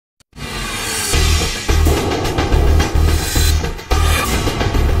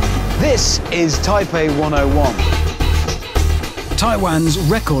This is Taipei 101. Taiwan's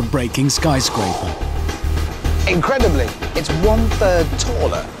record-breaking skyscraper. Incredibly, it's 1/3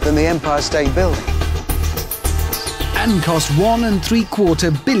 taller than the Empire State Building. And cost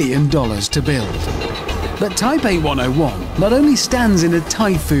 $1.75 billion to build. But Taipei 101 not only stands in a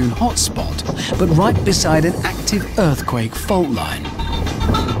typhoon hotspot, but right beside an active earthquake fault line.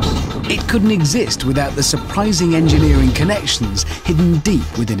 It couldn't exist without the surprising engineering connections hidden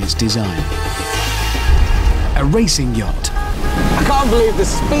deep within its design. A racing yacht. I can't believe the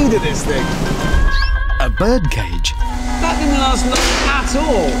speed of this thing. A birdcage. That didn't last long at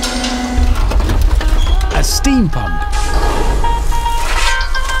all. A steam pump.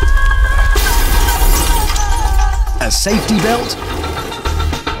 A safety belt.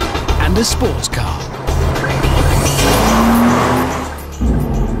 And a sports car.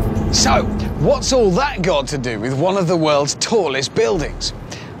 So, what's all that got to do with one of the world's tallest buildings?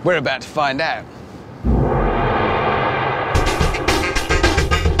 We're about to find out.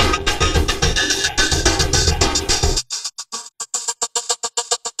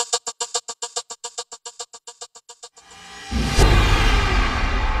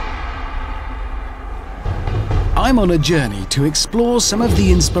 I'm on a journey to explore some of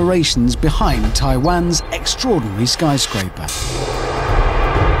the inspirations behind Taiwan's extraordinary skyscraper.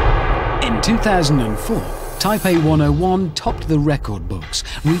 In 2004, Taipei 101 topped the record books,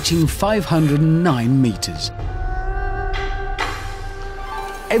 reaching 509 meters.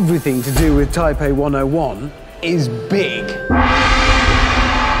 Everything to do with Taipei 101 is big.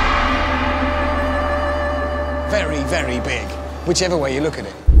 Very, very big, whichever way you look at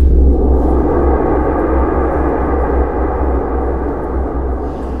it.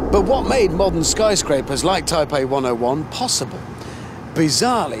 But what made modern skyscrapers like Taipei 101 possible?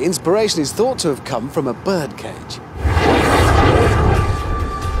 Bizarrely, inspiration is thought to have come from a birdcage.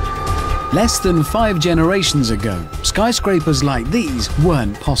 Less than 5 generations ago, skyscrapers like these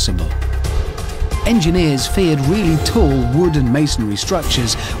weren't possible. Engineers feared really tall wood and masonry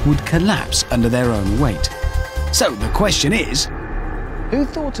structures would collapse under their own weight. So the question is, who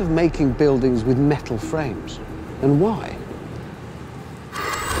thought of making buildings with metal frames, and why?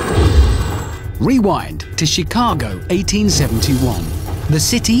 Rewind to Chicago, 1871. The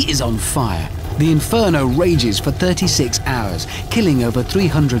city is on fire. The inferno rages for 36 hours, killing over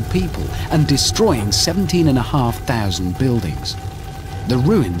 300 people and destroying 17,500 buildings. The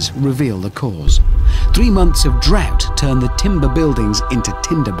ruins reveal the cause. 3 months of drought turn the timber buildings into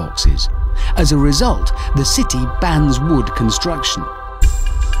tinder boxes. As a result, the city bans wood construction.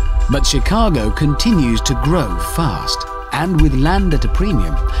 But Chicago continues to grow fast. And with land at a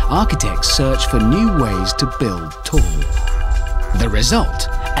premium, architects search for new ways to build tall. The result,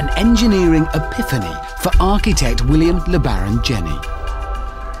 an engineering epiphany for architect William LeBaron Jenney.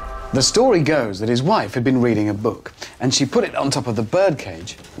 The story goes that his wife had been reading a book, and she put it on top of the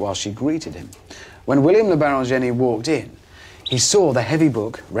birdcage while she greeted him. When William LeBaron Jenney walked in, he saw the heavy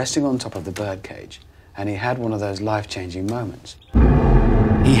book resting on top of the birdcage, and he had one of those life-changing moments.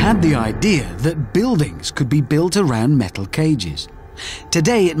 He had the idea that buildings could be built around metal cages.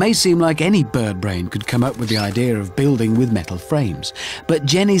 Today, it may seem like any bird brain could come up with the idea of building with metal frames, but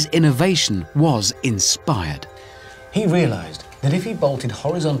Jenney's innovation was inspired. He realized that if he bolted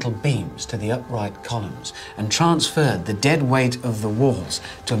horizontal beams to the upright columns and transferred the dead weight of the walls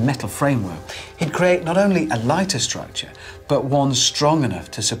to a metal framework, he'd create not only a lighter structure, but one strong enough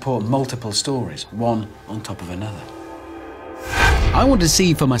to support multiple stories, one on top of another. I want to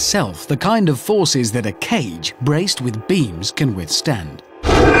see for myself the kind of forces that a cage braced with beams can withstand.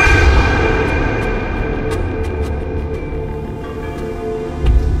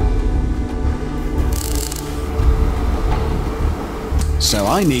 So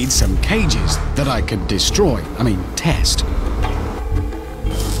I need some cages that I could test.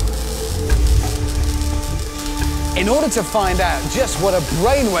 In order to find out just what a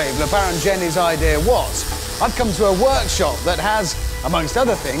brainwave LeBaron Jenney's idea was, I've come to a workshop that has, amongst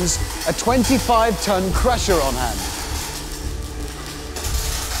other things, a 25-ton crusher on hand.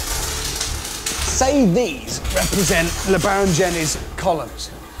 Say these represent LeBaron Jenney's columns.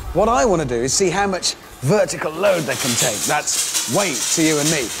 What I want to do is see how much vertical load they can take. That's weight to you and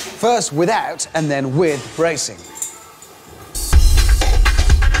me. First without and then with bracing.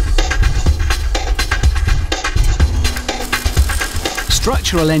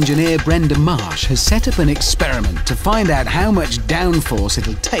 Structural engineer Brenda Marsh has set up an experiment to find out how much downforce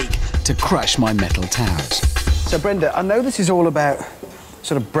it'll take to crush my metal towers. So, Brenda, I know this is all about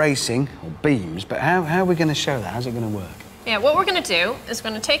sort of bracing or beams, but how are we going to show that? How's it going to work? Yeah, what we're going to do is we're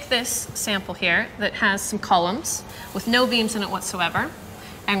going to take this sample here that has some columns with no beams in it whatsoever,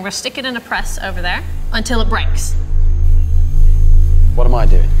 and we're going to stick it in a press over there until it breaks. What am I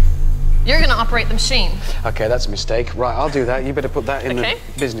doing? You're going to operate the machine. Okay, that's a mistake. Right, I'll do that. You better put that in the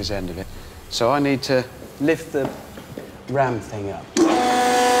business end of it. So I need to lift the ram thing up.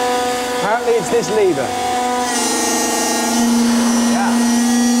 Apparently it's this lever. Yeah.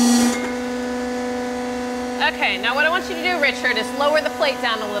 Okay, now what I want you to do, Richard, is lower the plate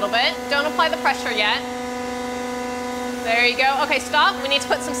down a little bit. Don't apply the pressure yet. There you go. Okay, stop. We need to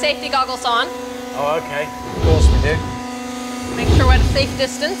put some safety goggles on. Oh, okay. Of course we do. Make sure we're at a safe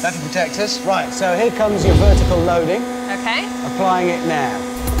distance. That'll protect us. Right, so here comes your vertical loading. Okay. Applying it now.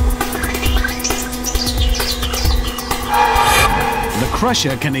 The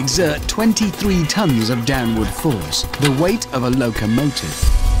crusher can exert 23 tons of downward force, the weight of a locomotive.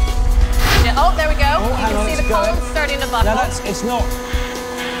 Yeah, oh, there we go. Oh, you can see the columns starting to buckle. No, it's not.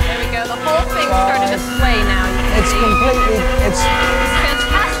 There we go. The whole thing's starting to sway now. You can It's see. completely, It's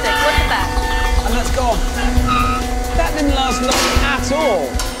fantastic. Look at that. And that's gone. That didn't last long at all.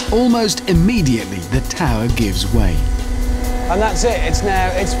 Almost immediately, the tower gives way. And that's it. It's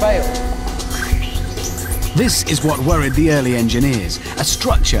failed. This is what worried the early engineers, a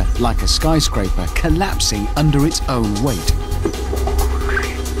structure like a skyscraper collapsing under its own weight.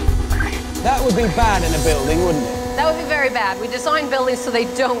 That would be bad in a building, wouldn't it? That would be very bad. We design buildings so they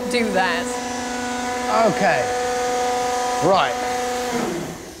don't do that. Okay. Right.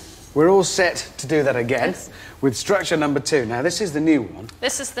 We're all set to do that again with structure number 2. Now, this is the new one.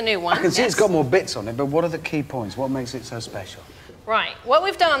 This is the new one. I can see it's got more bits on it, but what are the key points? What makes it so special? Right. What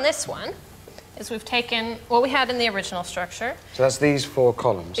we've done on this one is we've taken what we had in the original structure. So that's these 4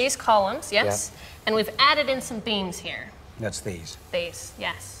 columns. These columns, yes. Yeah. And we've added in some beams here. That's these. These,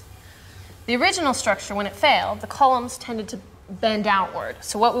 yes. The original structure, when it failed, the columns tended to bend outward.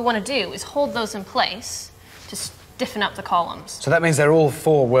 So what we want to do is hold those in place to stiffen up the columns. So that means they're all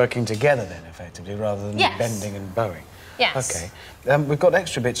 4 working together then, effectively, rather than bending and bowing? Yes. Okay. We've got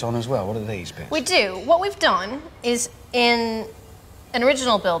extra bits on as well. What are these bits? We do. What we've done is in an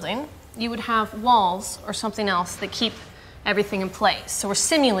original building, you would have walls or something else that keep everything in place. So we're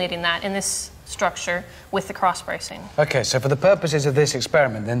simulating that in this structure with the cross bracing. Okay, so for the purposes of this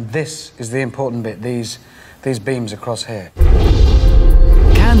experiment, then this is the important bit, these beams across here.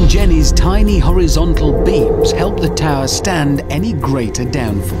 Can Jenny's tiny horizontal beams help the tower stand any greater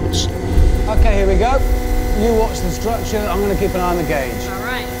downforce? Okay, here we go. You watch the structure, I'm going to keep an eye on the gauge. All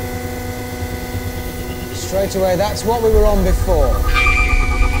right. Straight away, that's what we were on before.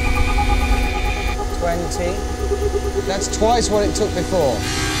 20. That's twice what it took before.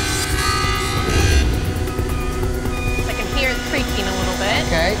 I can hear it creaking a little bit.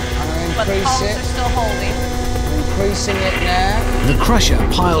 Okay, I'm going to but the increase columns it. are still holding. Increasing it now. The crusher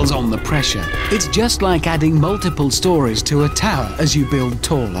piles on the pressure. It's just like adding multiple stories to a tower as you build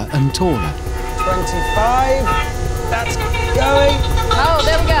taller and taller. 25. That's going. Oh,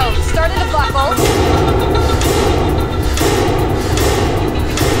 there we go. Started to buckle.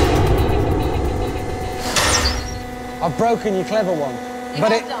 I've broken your clever one.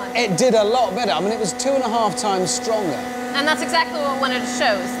 But it did a lot better. I mean, it was 2.5 times stronger. And that's exactly what we wanted to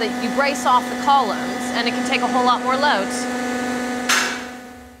show, is that you brace off the columns and it can take a whole lot more loads.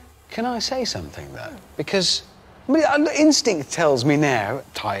 Can I say something, though? Because, I mean, instinct tells me now,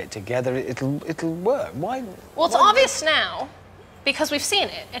 tie it together, it'll work. Why? Well, it's obvious now because we've seen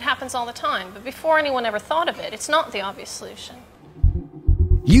it. It happens all the time. But before anyone ever thought of it, it's not the obvious solution.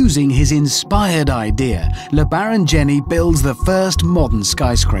 Using his inspired idea, LeBaron Jenny builds the first modern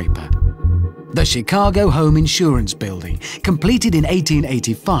skyscraper. The Chicago Home Insurance Building, completed in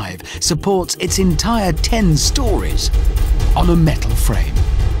 1885, supports its entire 10 stories on a metal frame.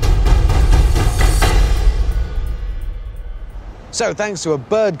 So, thanks to a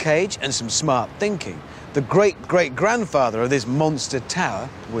birdcage and some smart thinking, the great-great-grandfather of this monster tower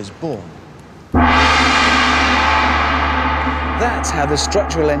was born. That's how the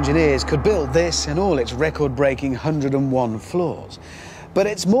structural engineers could build this and all its record-breaking 101 floors. But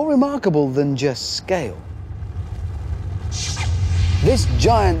it's more remarkable than just scale. This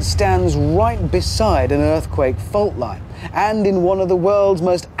giant stands right beside an earthquake fault line and in one of the world's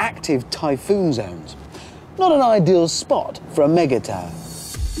most active typhoon zones. Not an ideal spot for a megatower.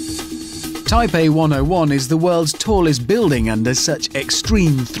 Taipei 101 is the world's tallest building under such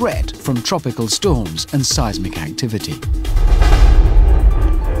extreme threat from tropical storms and seismic activity.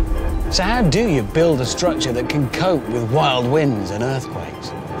 So how do you build a structure that can cope with wild winds and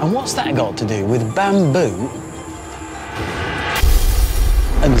earthquakes? And what's that got to do with bamboo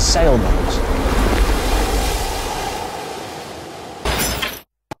and sailboats?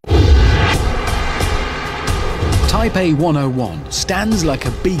 Taipei 101 stands like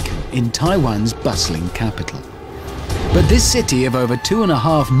a beacon in Taiwan's bustling capital. But this city of over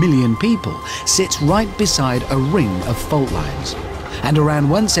 2.5 million people sits right beside a ring of fault lines. And around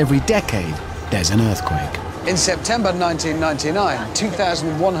once every decade, there's an earthquake. In September 1999,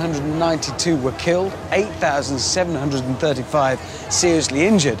 2,192 were killed, 8,735 seriously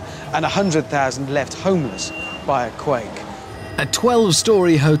injured, and 100,000 left homeless by a quake. A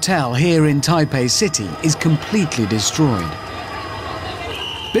 12-story hotel here in Taipei City is completely destroyed.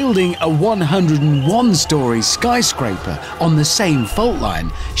 Building a 101-story skyscraper on the same fault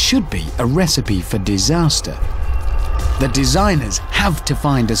line should be a recipe for disaster. The designers have to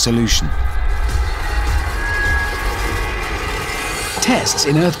find a solution. Tests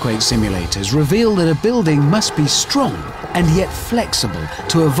in earthquake simulators reveal that a building must be strong and yet flexible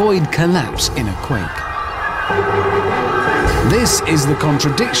to avoid collapse in a quake. This is the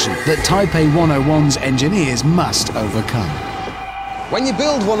contradiction that Taipei 101's engineers must overcome. When you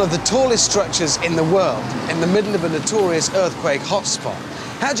build one of the tallest structures in the world in the middle of a notorious earthquake hotspot,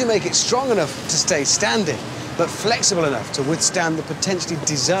 how do you make it strong enough to stay standing, but flexible enough to withstand the potentially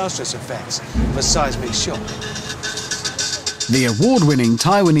disastrous effects of a seismic shock? The award-winning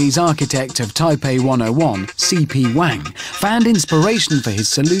Taiwanese architect of Taipei 101, C.P. Wang, found inspiration for his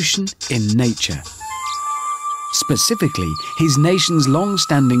solution in nature. Specifically, his nation's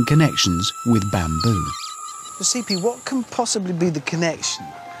long-standing connections with bamboo. So, CP, what can possibly be the connection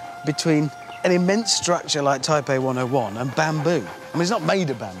between an immense structure like Taipei 101 and bamboo? I mean, it's not made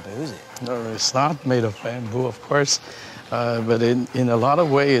of bamboo, is it? No, it's not made of bamboo, of course, but in a lot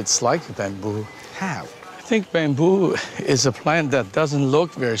of ways, it's like bamboo. How? I think bamboo is a plant that doesn't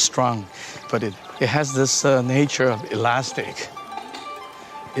look very strong, but it has this nature of elastic.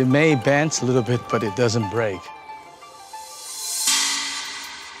 It may bend a little bit, but it doesn't break.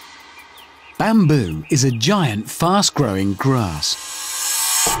 Bamboo is a giant, fast-growing grass.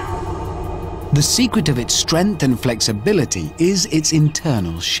 The secret of its strength and flexibility is its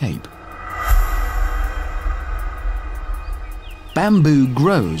internal shape. Bamboo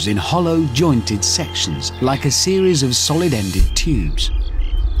grows in hollow, jointed sections like a series of solid-ended tubes.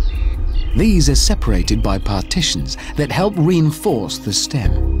 These are separated by partitions that help reinforce the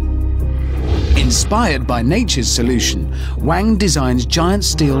stem. Inspired by nature's solution, Wang designs giant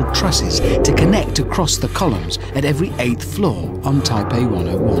steel trusses to connect across the columns at every 8th floor on Taipei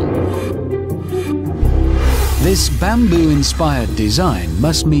 101. This bamboo-inspired design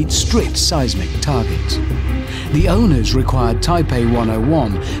must meet strict seismic targets. The owners required Taipei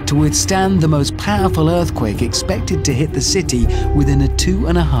 101 to withstand the most powerful earthquake expected to hit the city within a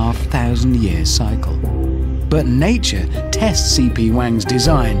 2,500-year cycle. But nature tests C.P. Wang's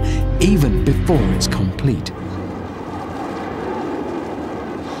design even before it's complete.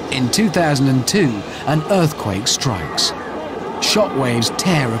 In 2002, an earthquake strikes. Shockwaves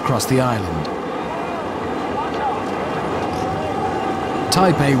tear across the island.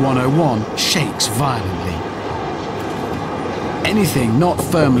 Taipei 101 shakes violently. Anything not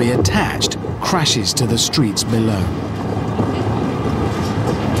firmly attached crashes to the streets below.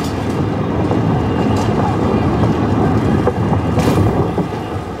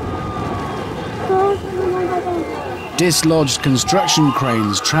 Dislodged construction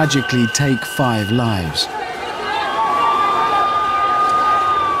cranes tragically take 5 lives.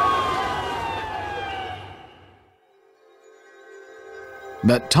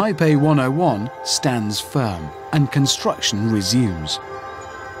 But Taipei 101 stands firm and construction resumes.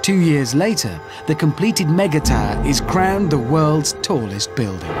 2 years later, the completed megatower is crowned the world's tallest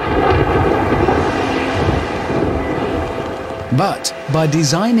building. But by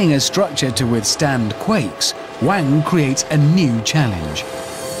designing a structure to withstand quakes, Wang creates a new challenge.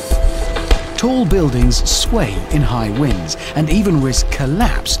 Tall buildings sway in high winds and even risk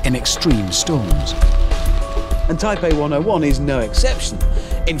collapse in extreme storms. And Taipei 101 is no exception.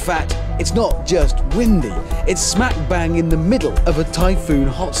 In fact, it's not just windy, it's smack bang in the middle of a typhoon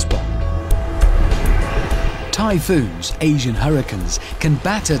hotspot. Typhoons, Asian hurricanes, can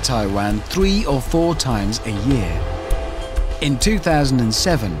batter Taiwan 3 or 4 times a year. In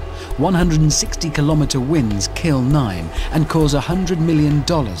 2007, 160-kilometer winds kill 9 and cause $100 million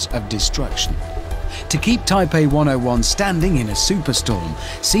of destruction. To keep Taipei 101 standing in a superstorm,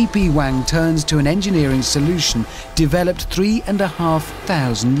 C.P. Wang turns to an engineering solution developed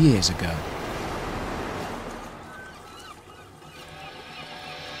 3,500 years ago.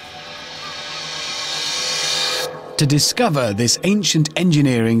 To discover this ancient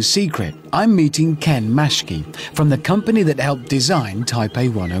engineering secret, I'm meeting Ken Maschke from the company that helped design Taipei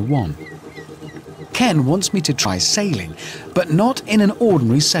 101. Ken wants me to try sailing, but not in an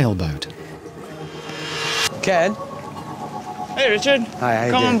ordinary sailboat. Ken, Hey, Richard. Hi, how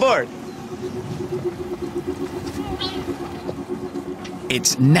you Come doing? on board.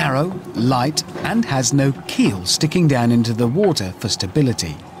 It's narrow, light, and has no keel sticking down into the water for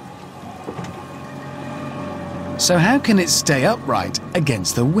stability. So how can it stay upright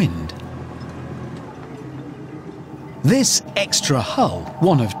against the wind? This extra hull,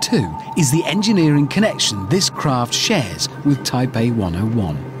 one of two, is the engineering connection this craft shares with Taipei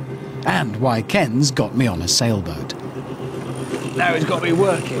 101. And why Ken's got me on a sailboat. Now it's got me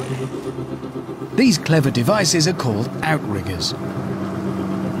working. These clever devices are called outriggers.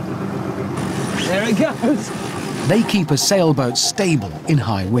 There it goes. They keep a sailboat stable in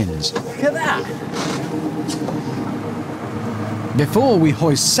high winds. Look at that. Before we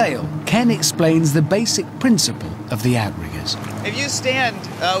hoist sail, Ken explains the basic principle of the outriggers. If you stand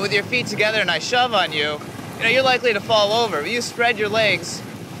with your feet together and I shove on you, you're likely to fall over. If you spread your legs,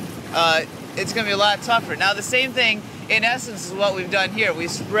 it's going to be a lot tougher. Now, the same thing, in essence, is what we've done here. We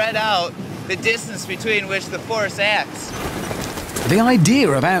spread out the distance between which the force acts. The idea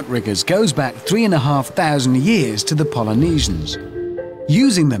of outriggers goes back 3,500 years to the Polynesians.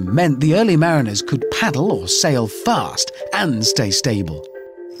 Using them meant the early mariners could paddle or sail fast and stay stable.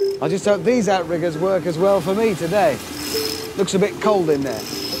 I just hope these outriggers work as well for me today. Looks a bit cold in there.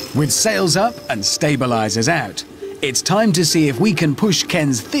 With sails up and stabilizers out, it's time to see if we can push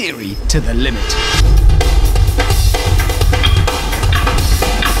Ken's theory to the limit.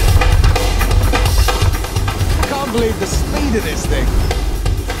 I can't believe the speed of this thing.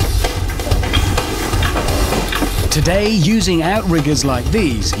 Today, using outriggers like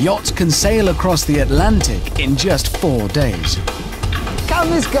these, yachts can sail across the Atlantic in just 4 days. Can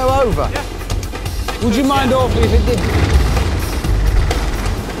this go over? Yeah. Would you mind awfully if it did?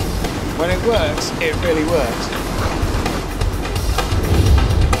 When it works, it really works.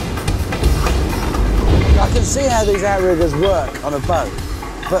 I can see how these outriggers work on a boat,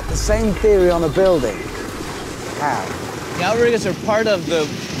 but the same theory on a building. How? The outriggers are part of the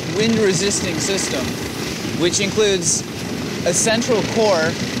wind-resisting system, which includes a central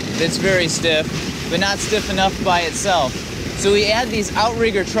core that's very stiff, but not stiff enough by itself. So we add these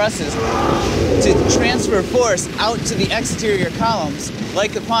outrigger trusses to transfer force out to the exterior columns,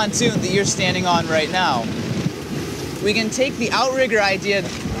 like the pontoon that you're standing on right now. We can take the outrigger idea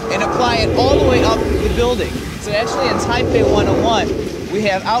and apply it all the way up the building. So actually in Taipei 101, we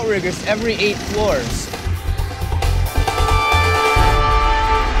have outriggers every 8 floors.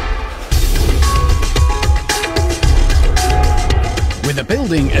 With a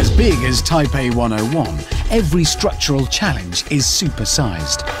building as big as Taipei 101, every structural challenge is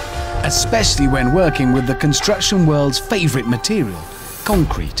supersized, especially when working with the construction world's favorite material,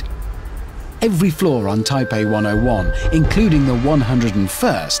 concrete. Every floor on Taipei 101, including the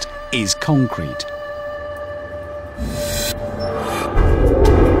 101st, is concrete.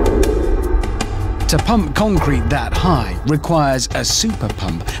 To pump concrete that high requires a super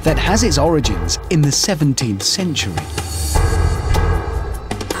pump that has its origins in the 17th century.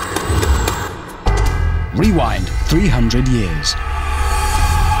 Rewind 300 years.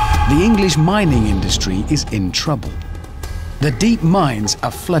 The English mining industry is in trouble. The deep mines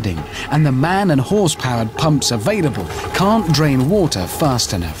are flooding, and the man and horse-powered pumps available can't drain water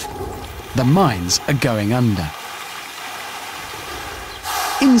fast enough. The mines are going under.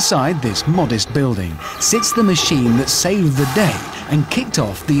 Inside this modest building sits the machine that saved the day and kicked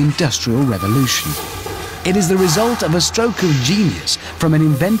off the Industrial Revolution. It is the result of a stroke of genius from an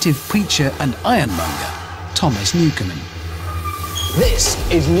inventive preacher and ironmonger, Thomas Newcomen. This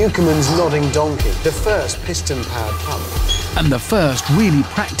is Newcomen's Nodding Donkey, the first piston-powered pump. And the first really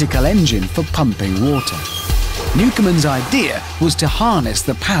practical engine for pumping water. Newcomen's idea was to harness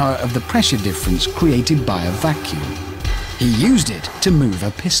the power of the pressure difference created by a vacuum. He used it to move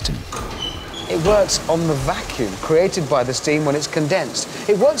a piston. It works on the vacuum created by the steam when it's condensed.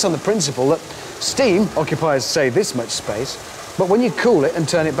 It works on the principle that steam occupies, say, this much space, but when you cool it and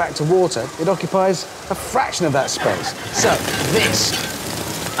turn it back to water, it occupies a fraction of that space. So this,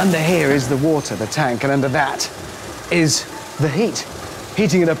 under here is the water, the tank, and under that is the heat.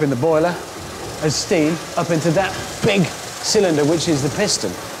 Heating it up in the boiler as steam up into that big cylinder, which is the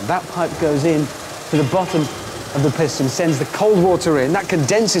piston. That pipe goes in to the bottom of the piston, sends the cold water in, that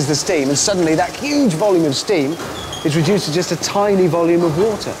condenses the steam, and suddenly that huge volume of steam is reduced to just a tiny volume of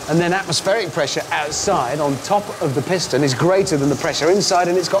water. And then atmospheric pressure outside on top of the piston is greater than the pressure inside,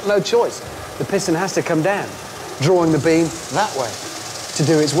 and it's got no choice. The piston has to come down, drawing the beam that way to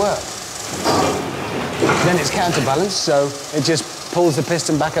do its work. Then it's counterbalanced, so it just pulls the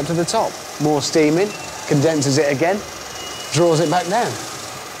piston back up to the top. More steam in, condenses it again, draws it back down.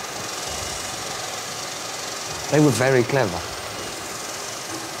 They were very clever.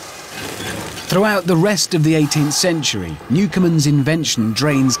 Throughout the rest of the 18th century, Newcomen's invention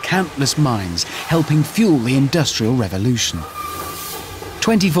drains countless minds, helping fuel the Industrial Revolution.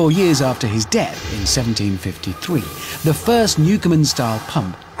 24 years after his death in 1753, the first Newcomen-style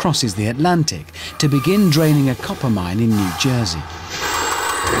pump crosses the Atlantic to begin draining a copper mine in New Jersey.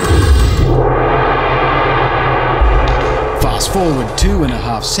 Fast forward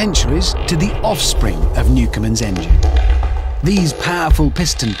 2.5 centuries to the offspring of Newcomen's engine. These powerful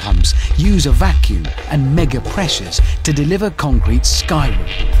piston pumps use a vacuum and mega pressures to deliver concrete skyward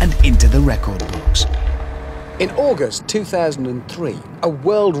and into the record books. In August 2003, a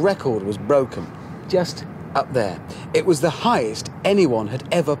world record was broken, just up there. It was the highest anyone had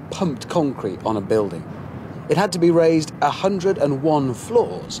ever pumped concrete on a building. It had to be raised 101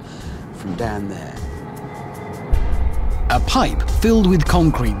 floors from down there. A pipe filled with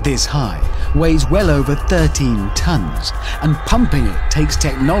concrete this high weighs well over 13 tons, and pumping it takes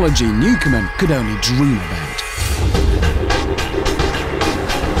technology Newcomen could only dream about.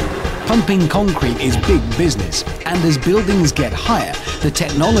 Pumping concrete is big business, and as buildings get higher, the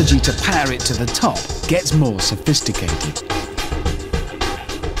technology to power it to the top gets more sophisticated.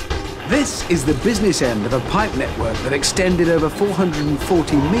 This is the business end of a pipe network that extended over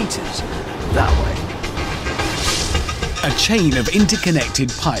 440 meters that way. A chain of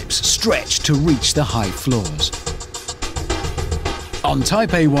interconnected pipes stretch to reach the high floors. On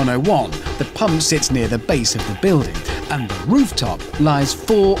Taipei 101, the pump sits near the base of the building, and the rooftop lies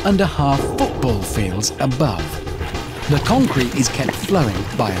 4.5 football fields above. The concrete is kept flowing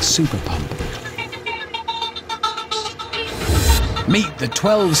by a super pump. Meet the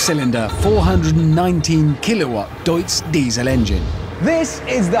 12-cylinder, 419 kilowatt Deutz diesel engine. This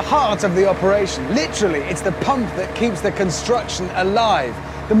is the heart of the operation. Literally, it's the pump that keeps the construction alive.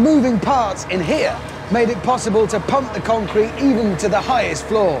 The moving parts in here made it possible to pump the concrete even to the highest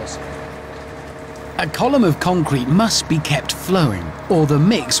floors. A column of concrete must be kept flowing, or the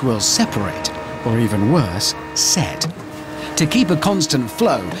mix will separate, or even worse, set. To keep a constant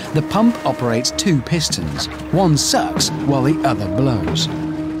flow, the pump operates 2 pistons. One sucks while the other blows.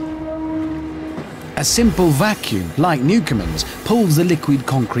 A simple vacuum, like Newcomen's, pulls the liquid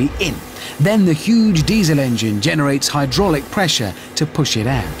concrete in. Then the huge diesel engine generates hydraulic pressure to push it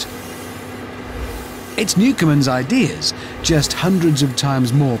out. It's Newcomen's ideas, just hundreds of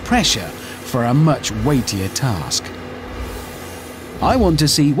times more pressure for a much weightier task. I want to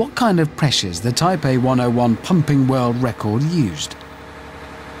see what kind of pressures the Taipei 101 pumping world record used.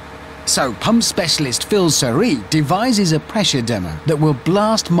 So pump specialist Phil Suri devises a pressure demo that will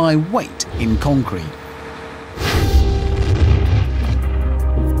blast my weight in concrete.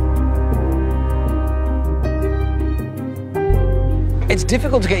 It's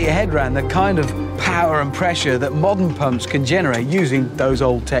difficult to get your head around the kind of power and pressure that modern pumps can generate using those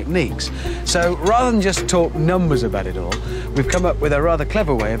old techniques. So rather than just talk numbers about it all, we've come up with a rather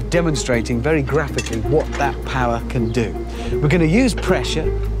clever way of demonstrating very graphically what that power can do. We're going to use pressure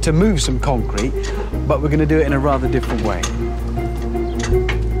to move some concrete, but we're going to do it in a rather different way.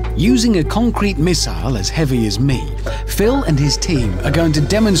 Using a concrete missile as heavy as me, Phil and his team are going to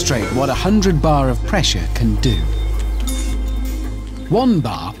demonstrate what 100 bar of pressure can do. 1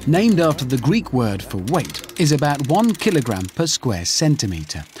 bar, named after the Greek word for weight, is about 1 kilogram per square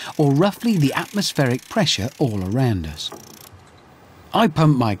centimetre, or roughly the atmospheric pressure all around us. I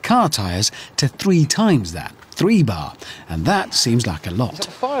pump my car tyres to 3 times that, 3 bar, and that seems like a lot. Is that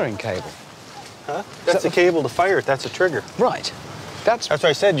a firing cable? Huh? That's a cable to fire it, that's a trigger. Right. That's what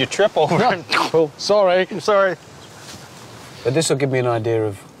I said, you trip over it. Well, sorry. I'm sorry. But this will give me an idea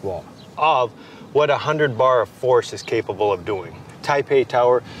of what? Of what 100 bar of force is capable of doing. Taipei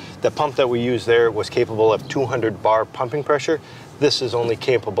Tower, the pump that we used there was capable of 200 bar pumping pressure. This is only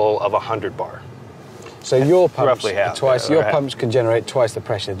capable of 100 bar. So your pumps roughly half, twice. Your pumps can generate twice the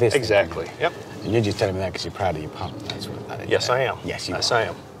pressure this. Exactly. Yep. And you're just telling me that because you're proud of your pump. That's what that is. Yes, I am. Yes, you yes, are. I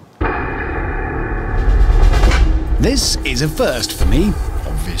am. This is a first for me.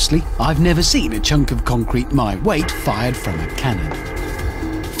 Obviously, I've never seen a chunk of concrete my weight fired from a cannon.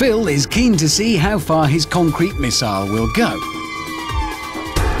 Phil is keen to see how far his concrete missile will go.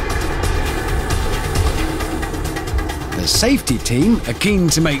 The safety team are keen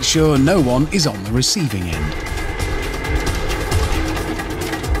to make sure no one is on the receiving end.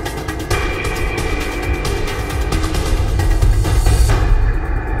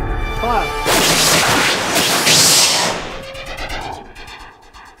 Fire.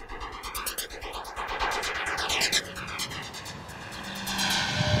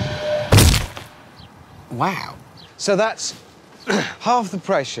 Wow. So that's half the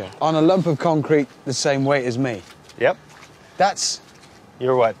pressure on a lump of concrete the same weight as me. Yep. That's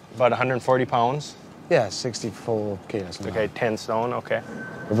You're what, about 140 pounds? Yeah, 64 kilos. Okay, 10 stone, okay.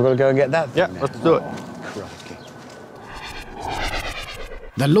 We've got to go and get that thing Yeah, now. let's do it. Crikey.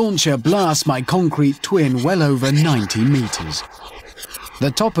 The launcher blasts my concrete twin well over 90 meters.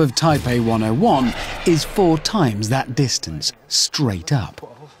 The top of Taipei 101 is 4 times that distance, straight up.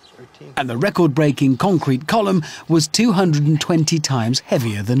 And the record-breaking concrete column was 220 times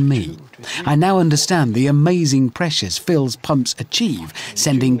heavier than me. I now understand the amazing pressures Phil's pumps achieve,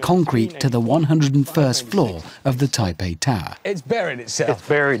 sending concrete to the 101st floor of the Taipei Tower. It's buried itself. It's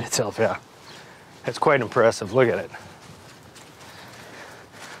buried itself, yeah. It's quite impressive, look at it.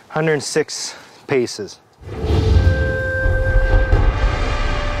 106 paces.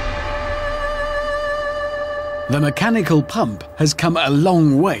 The mechanical pump has come a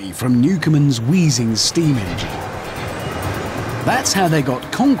long way from Newcomen's wheezing steam engine. That's how they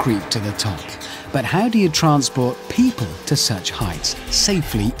got concrete to the top. But how do you transport people to such heights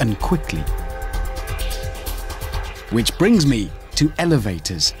safely and quickly? Which brings me to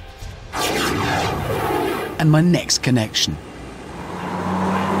elevators and my next connection.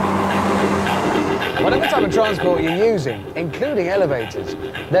 Whatever type of transport you're using, including elevators,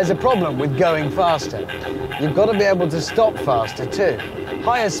 there's a problem with going faster. You've got to be able to stop faster too.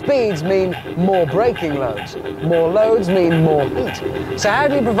 Higher speeds mean more braking loads. More loads mean more heat. So how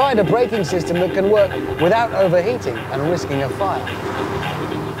do you provide a braking system that can work without overheating and risking a fire?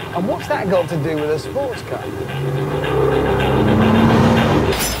 And what's that got to do with a sports car?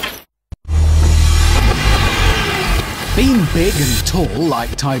 Being big and tall like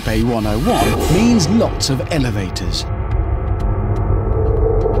Taipei 101 means lots of elevators.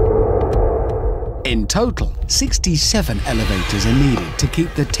 In total, 67 elevators are needed to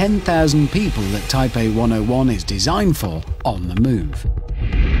keep the 10,000 people that Taipei 101 is designed for on the move.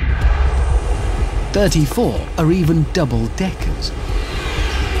 34 are even double-deckers.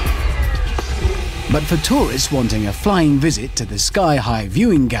 But for tourists wanting a flying visit to the sky-high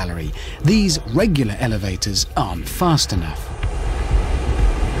viewing gallery, these regular elevators aren't fast enough.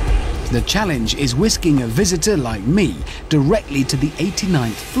 The challenge is whisking a visitor like me directly to the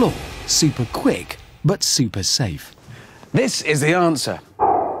 89th floor, super quick but super safe. This is the answer.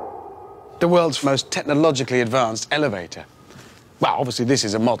 The world's most technologically advanced elevator. Well, obviously this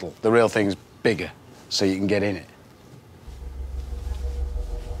is a model. The real thing's bigger, so you can get in it.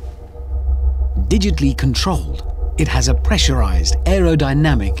 Digitally controlled, it has a pressurized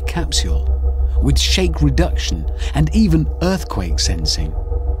aerodynamic capsule with shake reduction and even earthquake sensing.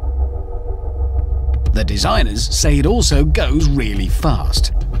 The designers say it also goes really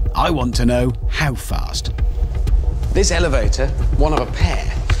fast. I want to know how fast. This elevator, one of a pair,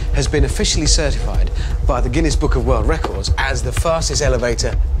 has been officially certified by the Guinness Book of World Records as the fastest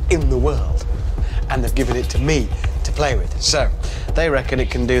elevator in the world. And they've given it to me to play with. So, they reckon it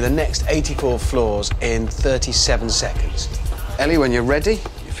can do the next 84 floors in 37 seconds. Ellie, when you're ready,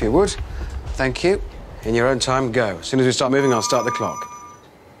 if you would, thank you. In your own time, go. As soon as we start moving, I'll start the clock.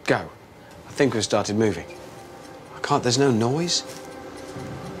 Go. I think we've started moving. There's no noise.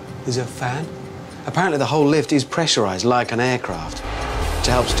 There's a fan. Apparently the whole lift is pressurized like an aircraft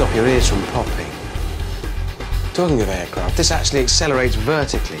to help stop your ears from popping. Talking of aircraft, this actually accelerates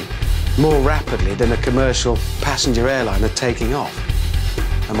vertically more rapidly than a commercial passenger airliner taking off.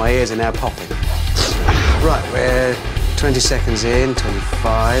 And my ears are now popping. Right, we're 20 seconds in,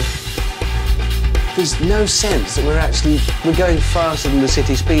 25. There's no sense that we're going faster than the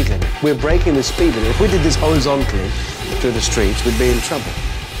city speed limit. We're breaking the speed limit. If we did this horizontally through the streets, we'd be in trouble.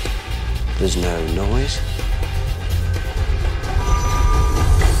 There's no noise.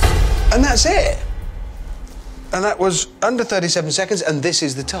 And that's it. And that was under 37 seconds, and this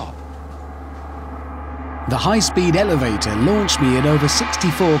is the top. The high-speed elevator launched me at over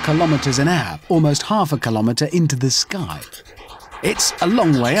 64 kilometers an hour, almost half a kilometer into the sky. It's a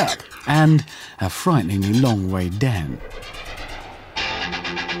long way up and a frighteningly long way down.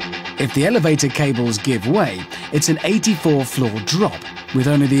 If the elevator cables give way, it's an 84-floor drop with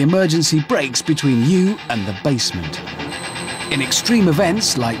only the emergency brakes between you and the basement. In extreme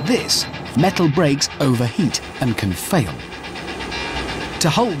events like this, metal brakes overheat and can fail. To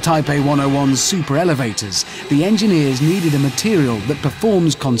hold Taipei 101's super elevators, the engineers needed a material that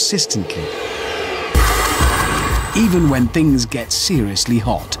performs consistently, even when things get seriously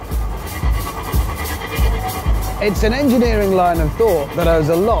hot. It's an engineering line of thought that owes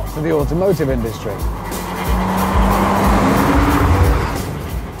a lot to the automotive industry.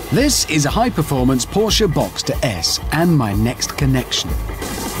 This is a high-performance Porsche Boxster S and my next connection.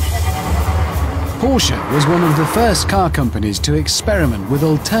 Porsche was one of the first car companies to experiment with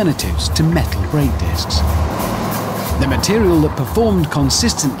alternatives to metal brake discs. The material that performed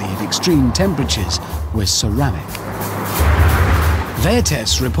consistently at extreme temperatures was ceramic. Their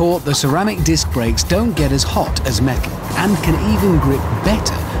tests report the ceramic disc brakes don't get as hot as metal and can even grip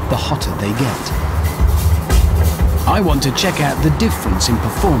better the hotter they get. I want to check out the difference in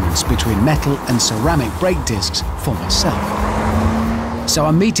performance between metal and ceramic brake discs for myself. So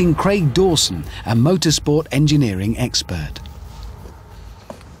I'm meeting Craig Dawson, a motorsport engineering expert.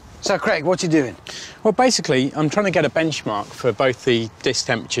 So, Craig, what are you doing? Well, basically, I'm trying to get a benchmark for both the disc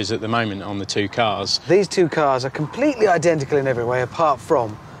temperatures at the moment on the two cars. These two cars are completely identical in every way, apart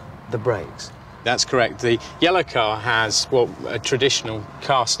from the brakes. That's correct. The yellow car has a traditional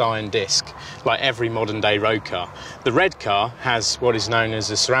cast iron disc, like every modern day road car. The red car has what is known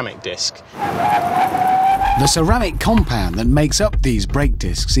as a ceramic disc. The ceramic compound that makes up these brake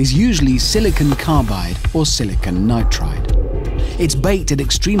discs is usually silicon carbide or silicon nitride. It's baked at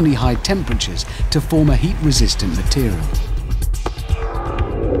extremely high temperatures to form a heat-resistant material.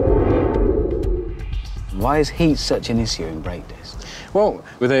 Why is heat such an issue in brake discs? Well,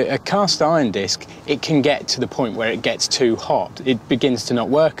 with a cast iron disc, it can get to the point where it gets too hot. It begins to not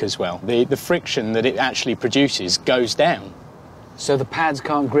work as well. The friction that it actually produces goes down. So the pads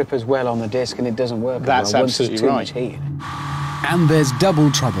can't grip as well on the disc and it doesn't work That's as well once absolutely there's right. too much heat. And there's double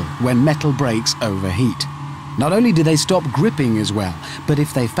trouble when metal brakes overheat. Not only do they stop gripping as well, but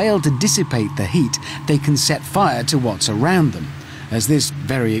if they fail to dissipate the heat, they can set fire to what's around them, as this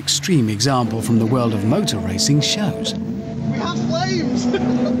very extreme example from the world of motor racing shows. We have flames!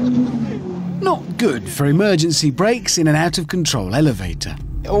 Not good for emergency brakes in an out-of-control elevator.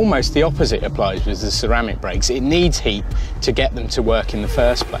 Almost the opposite applies with the ceramic brakes. It needs heat to get them to work in the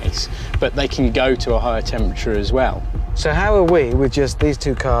first place, but they can go to a higher temperature as well. So how are we, with just these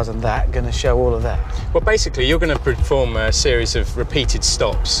two cars and that, going to show all of that? Well, basically, you're going to perform a series of repeated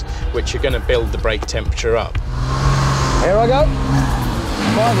stops, which are going to build the brake temperature up. Here I go.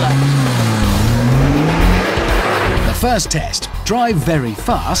 5 laps. The first test, drive very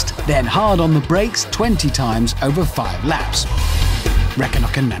fast, then hard on the brakes 20 times over 5 laps. Reckon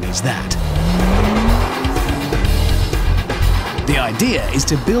I can manage that. The idea is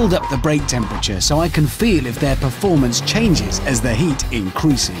to build up the brake temperature so I can feel if their performance changes as the heat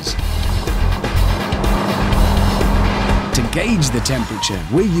increases. To gauge the temperature,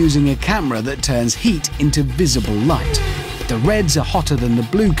 we're using a camera that turns heat into visible light. The reds are hotter than the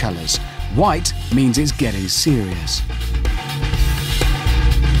blue colours. White means it's getting serious.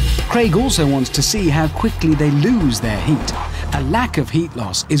 Craig also wants to see how quickly they lose their heat. A lack of heat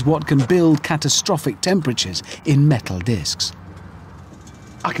loss is what can build catastrophic temperatures in metal discs.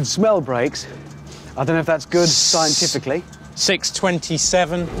 I can smell brakes. I don't know if that's good scientifically.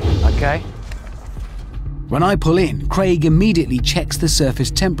 627. Okay. When I pull in, Craig immediately checks the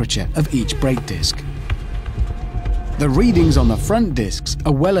surface temperature of each brake disc. The readings on the front discs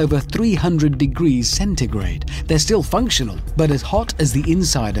are well over 300 degrees centigrade. They're still functional, but as hot as the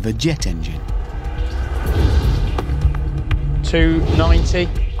inside of a jet engine. 290.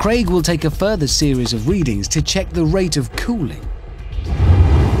 Craig will take a further series of readings to check the rate of cooling.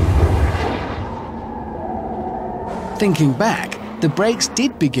 Thinking back, the brakes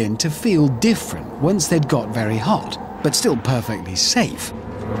did begin to feel different once they'd got very hot, but still perfectly safe.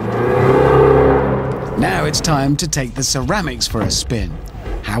 Now it's time to take the ceramics for a spin.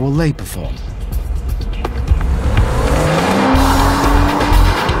 How will they perform?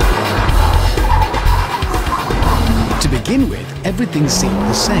 To begin with, everything seemed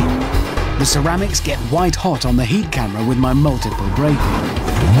the same. The ceramics get white hot on the heat camera with my multiple braking.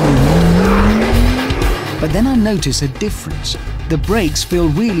 But then I notice a difference. The brakes feel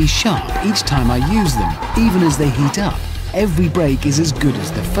really sharp each time I use them, even as they heat up. Every brake is as good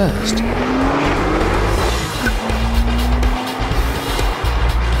as the first.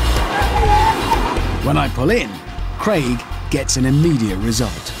 When I pull in, Craig gets an immediate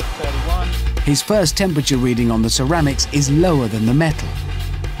result. 31. His first temperature reading on the ceramics is lower than the metal.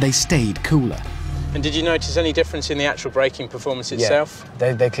 They stayed cooler. And did you notice any difference in the actual braking performance itself?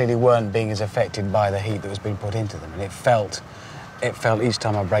 Yeah, they clearly weren't being as affected by the heat that was being put into them, and it felt each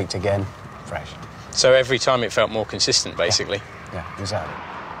time I braked again, fresh. So every time it felt more consistent, basically. Yeah, exactly.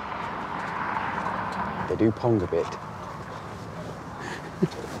 They do pong a bit.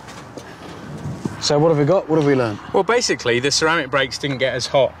 So what have we got? What have we learned? Well, basically, the ceramic brakes didn't get as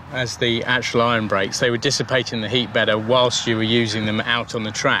hot as the actual iron brakes. They were dissipating the heat better whilst you were using them out on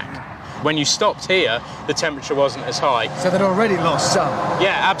the track. When you stopped here, the temperature wasn't as high. So they'd already lost some.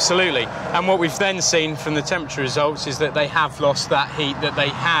 Yeah, absolutely. And what we've then seen from the temperature results is that they have lost that heat that they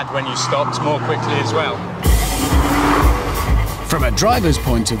had when you stopped more quickly as well. From a driver's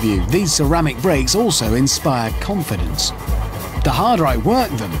point of view, these ceramic brakes also inspire confidence. The harder I work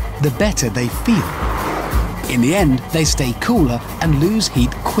them, the better they feel. In the end, they stay cooler and lose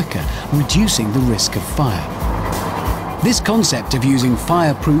heat quicker, reducing the risk of fire. This concept of using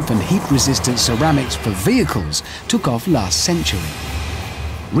fireproof and heat-resistant ceramics for vehicles took off last century.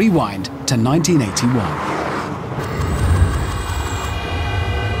 Rewind to 1981.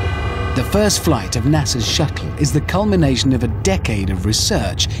 The first flight of NASA's shuttle is the culmination of a decade of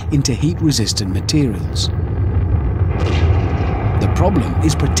research into heat-resistant materials. The problem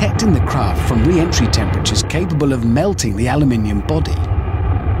is protecting the craft from re-entry temperatures capable of melting the aluminium body.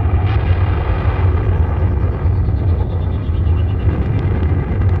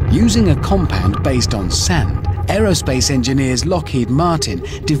 Using a compound based on sand, aerospace engineers Lockheed Martin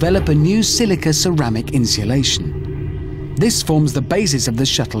develop a new silica ceramic insulation. This forms the basis of the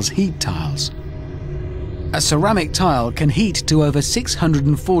shuttle's heat tiles. A ceramic tile can heat to over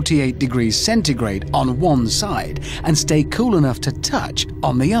 648 degrees centigrade on one side and stay cool enough to touch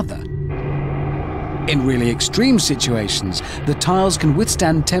on the other. In really extreme situations, the tiles can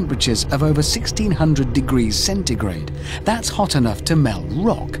withstand temperatures of over 1600 degrees centigrade. That's hot enough to melt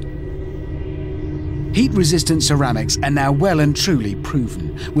rock. Heat-resistant ceramics are now well and truly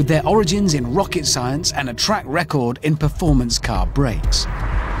proven, with their origins in rocket science and a track record in performance car brakes.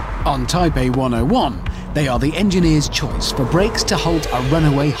 On Taipei 101, they are the engineer's choice for brakes to halt a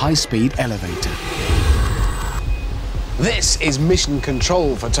runaway high-speed elevator. This is mission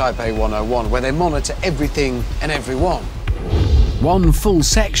control for Taipei 101, where they monitor everything and everyone. One full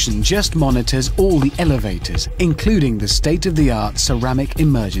section just monitors all the elevators, including the state-of-the-art ceramic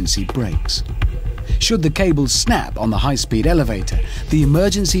emergency brakes. Should the cables snap on the high-speed elevator, the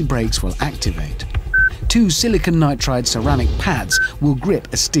emergency brakes will activate. 2 silicon nitride ceramic pads will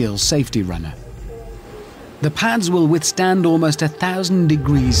grip a steel safety runner. The pads will withstand almost 1000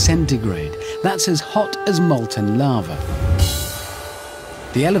 degrees centigrade. That's as hot as molten lava.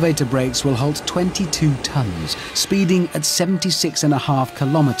 The elevator brakes will hold 22 tons, speeding at 76.5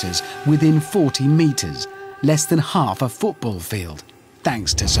 kilometers within 40 meters, less than half a football field,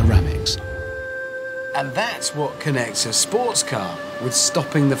 thanks to ceramics. And that's what connects a sports car with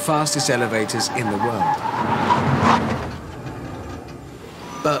stopping the fastest elevators in the world.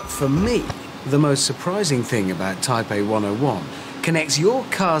 But for me, the most surprising thing about Taipei 101 connects your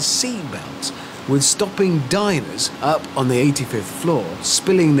car's seatbelts with stopping diners up on the 85th floor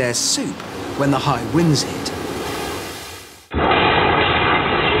spilling their soup when the high winds hit.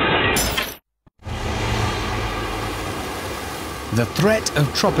 The threat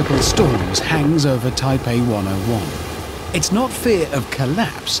of tropical storms hangs over Taipei 101. It's not fear of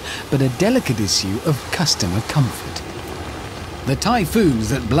collapse, but a delicate issue of customer comfort. The typhoons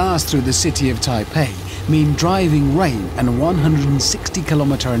that blast through the city of Taipei mean driving rain and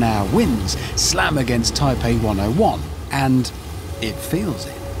 160km/h winds slam against Taipei 101, and it feels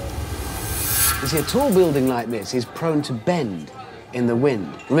it. You see, a tall building like this is prone to bend in the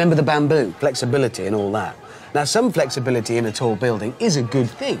wind. Remember the bamboo, flexibility and all that. Now, some flexibility in a tall building is a good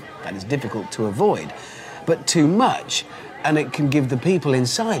thing, and it's difficult to avoid, but too much, and it can give the people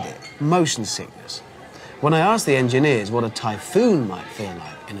inside it motion sickness. When I asked the engineers what a typhoon might feel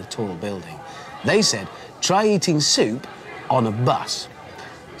like in a tall building, they said, try eating soup on a bus.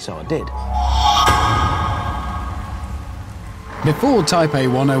 So I did. Before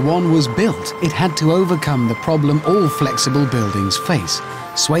Taipei 101 was built, it had to overcome the problem all flexible buildings face,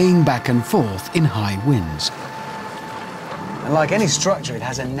 swaying back and forth in high winds. And like any structure, it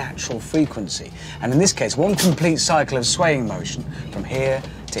has a natural frequency. And in this case, one complete cycle of swaying motion from here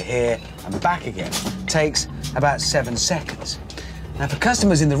to here and back again takes about 7 seconds. Now, for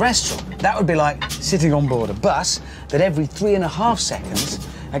customers in the restaurant, that would be like sitting on board a bus that every 3.5 seconds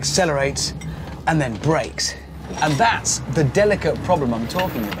accelerates and then brakes. And that's the delicate problem I'm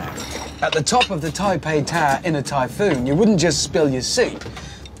talking about. At the top of the Taipei Tower in a typhoon, you wouldn't just spill your soup,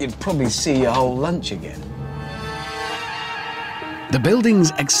 you'd probably see your whole lunch again. The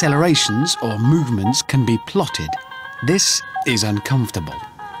building's accelerations or movements can be plotted. This is uncomfortable.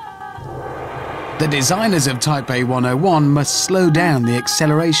 The designers of Taipei 101 must slow down the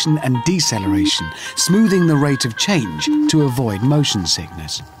acceleration and deceleration, smoothing the rate of change to avoid motion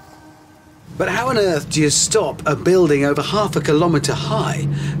sickness. But how on earth do you stop a building over 0.5 kilometre high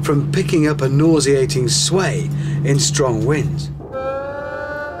from picking up a nauseating sway in strong winds?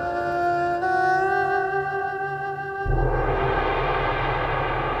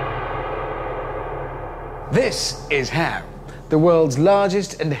 This is how. The world's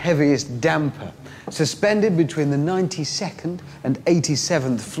largest and heaviest damper, suspended between the 92nd and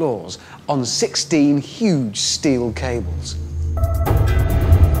 87th floors on 16 huge steel cables.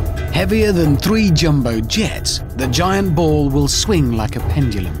 Heavier than 3 jumbo jets, the giant ball will swing like a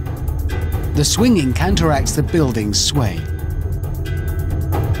pendulum. The swinging counteracts the building's sway.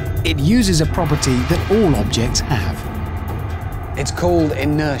 It uses a property that all objects have. It's called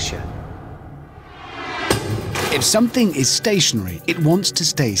inertia. If something is stationary, it wants to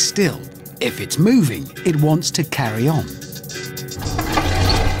stay still. If it's moving, it wants to carry on.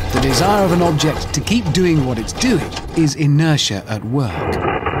 The desire of an object to keep doing what it's doing is inertia at work.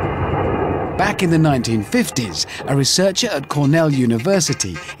 Back in the 1950s, a researcher at Cornell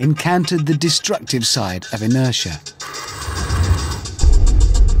University encountered the destructive side of inertia.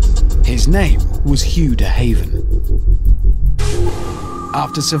 His name was Hugh de Haven.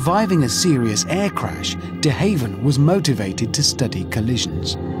 After surviving a serious air crash, de Haven was motivated to study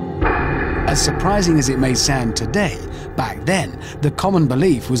collisions. As surprising as it may sound today, back then, the common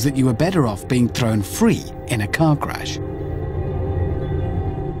belief was that you were better off being thrown free in a car crash.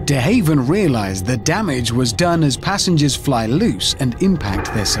 De Haven realized the damage was done as passengers fly loose and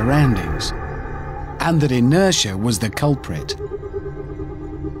impact their surroundings, and that inertia was the culprit.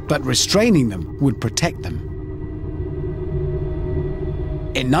 But restraining them would protect them.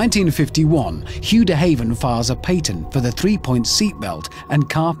 In 1951, Hugh de Haven files a patent for the 3-point seatbelt, and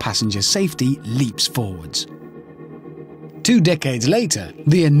car passenger safety leaps forwards. 2 decades later,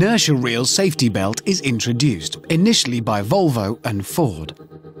 the inertia reel safety belt is introduced, initially by Volvo and Ford.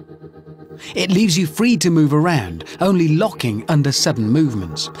 It leaves you free to move around, only locking under sudden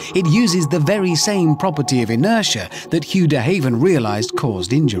movements. It uses the very same property of inertia that Hugh de Haven realized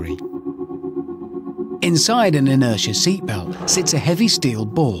caused injury. Inside an inertia seatbelt sits a heavy steel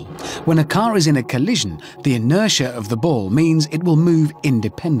ball. When a car is in a collision, the inertia of the ball means it will move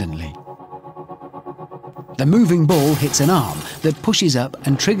independently. The moving ball hits an arm that pushes up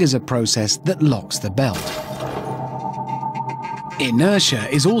and triggers a process that locks the belt. Inertia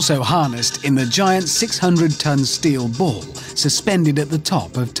is also harnessed in the giant 600-ton steel ball suspended at the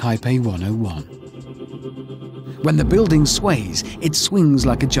top of Taipei 101. When the building sways, it swings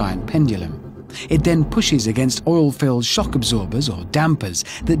like a giant pendulum. It then pushes against oil-filled shock absorbers or dampers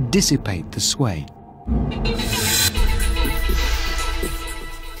that dissipate the sway.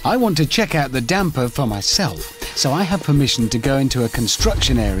 I want to check out the damper for myself, so I have permission to go into a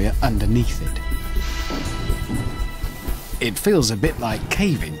construction area underneath it. It feels a bit like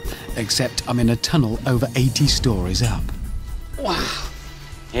caving, except I'm in a tunnel over 80 stories up. Wow!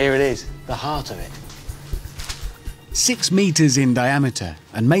 Here it is, the heart of it. 6 meters in diameter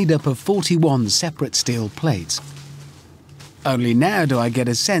and made up of 41 separate steel plates. Only now do I get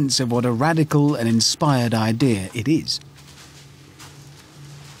a sense of what a radical and inspired idea it is.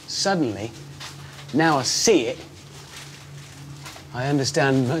 Suddenly, now I see it, I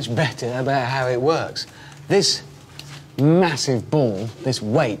understand much better about how it works. This massive ball, this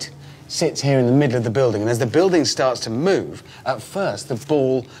weight, sits here in the middle of the building, and as the building starts to move, at first the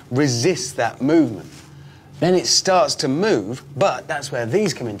ball resists that movement. Then it starts to move, but that's where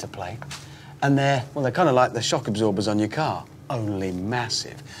these come into play. And they're kind of like the shock absorbers on your car, only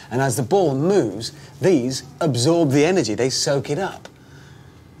massive. And as the ball moves, these absorb the energy, they soak it up.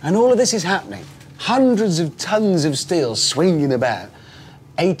 And all of this is happening. Hundreds of tons of steel swinging about,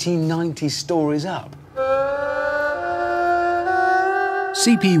 80, 90 stories up.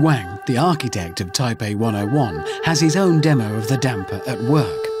 C.P. Wang, the architect of Taipei 101, has his own demo of the damper at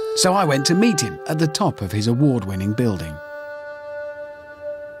work. So I went to meet him at the top of his award-winning building.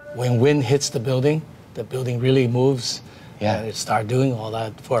 When wind hits the building really moves. Yeah. It starts doing all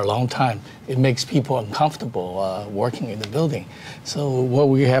that for a long time. It makes people uncomfortable working in the building. So what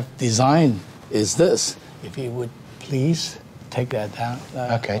we have designed is this. If you would please take that down.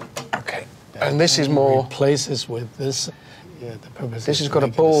 Okay. And this is more... Replace this with this. Yeah, the purpose This is has got a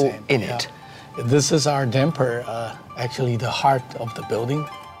ball in it. This is our damper, actually the heart of the building.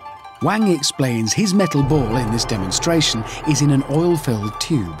 Wang explains his metal ball in this demonstration is in an oil-filled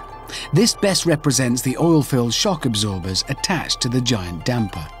tube. This best represents the oil-filled shock absorbers attached to the giant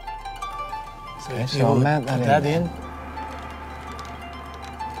damper. So I'll mount that in.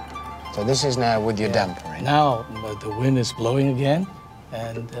 So this is now with your damper in. Now the wind is blowing again,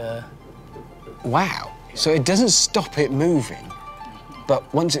 and... Wow. So it doesn't stop it moving, but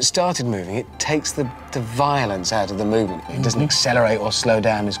once it started moving, it takes the violence out of the movement. It doesn't accelerate or slow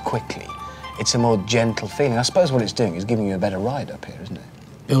down as quickly. It's a more gentle feeling. I suppose what it's doing is giving you a better ride up here, isn't it?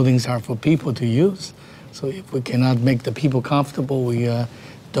 Buildings are for people to use, so if we cannot make the people comfortable, we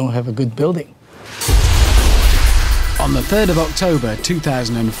don't have a good building. On the 3rd of October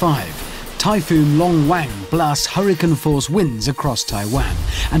 2005, Typhoon Long Wang blasts hurricane-force winds across Taiwan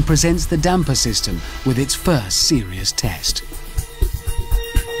and presents the damper system with its first serious test.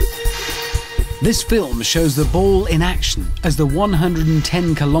 This film shows the ball in action as the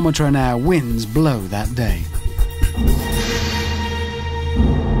 110 km/h winds blow that day.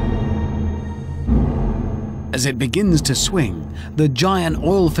 As it begins to swing, the giant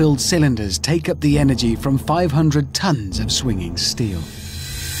oil-filled cylinders take up the energy from 500 tons of swinging steel.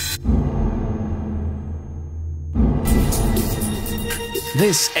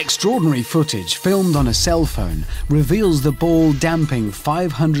 This extraordinary footage, filmed on a cell phone, reveals the ball damping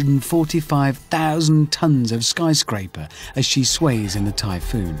 545,000 tons of skyscraper as she sways in the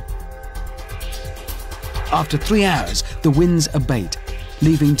typhoon. After 3 hours, the winds abate,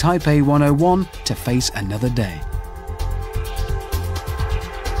 leaving Taipei 101 to face another day.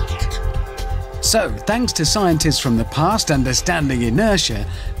 So, thanks to scientists from the past understanding inertia,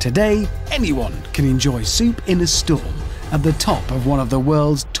 today anyone can enjoy soup in a storm at the top of one of the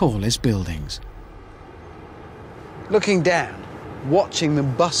world's tallest buildings. Looking down, watching the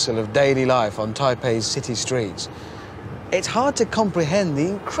bustle of daily life on Taipei's city streets, it's hard to comprehend the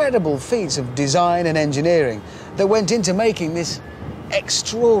incredible feats of design and engineering that went into making this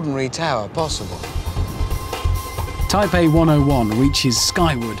extraordinary tower possible. Taipei 101 reaches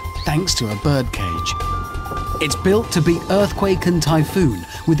skyward thanks to a birdcage. It's built to beat earthquake and typhoon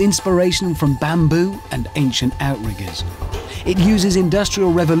with inspiration from bamboo and ancient outriggers. It uses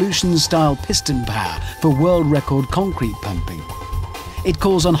Industrial Revolution-style piston power for world record concrete pumping. It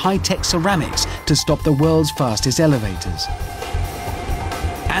calls on high-tech ceramics to stop the world's fastest elevators.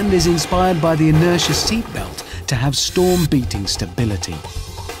 And is inspired by the inertia seatbelt to have storm-beating stability.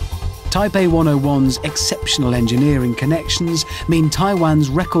 Taipei 101's exceptional engineering connections mean Taiwan's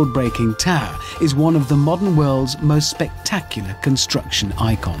record-breaking tower is one of the modern world's most spectacular construction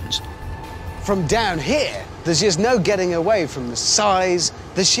icons. From down here, there's just no getting away from the size,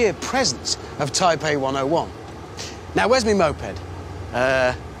 the sheer presence of Taipei 101. Now, where's my moped?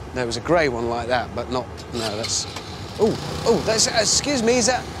 There was a grey one like that, but not, no, that's, that's, excuse me, is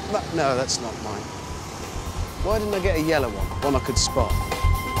that, no, that's not mine. Why didn't I get a yellow one I could spot?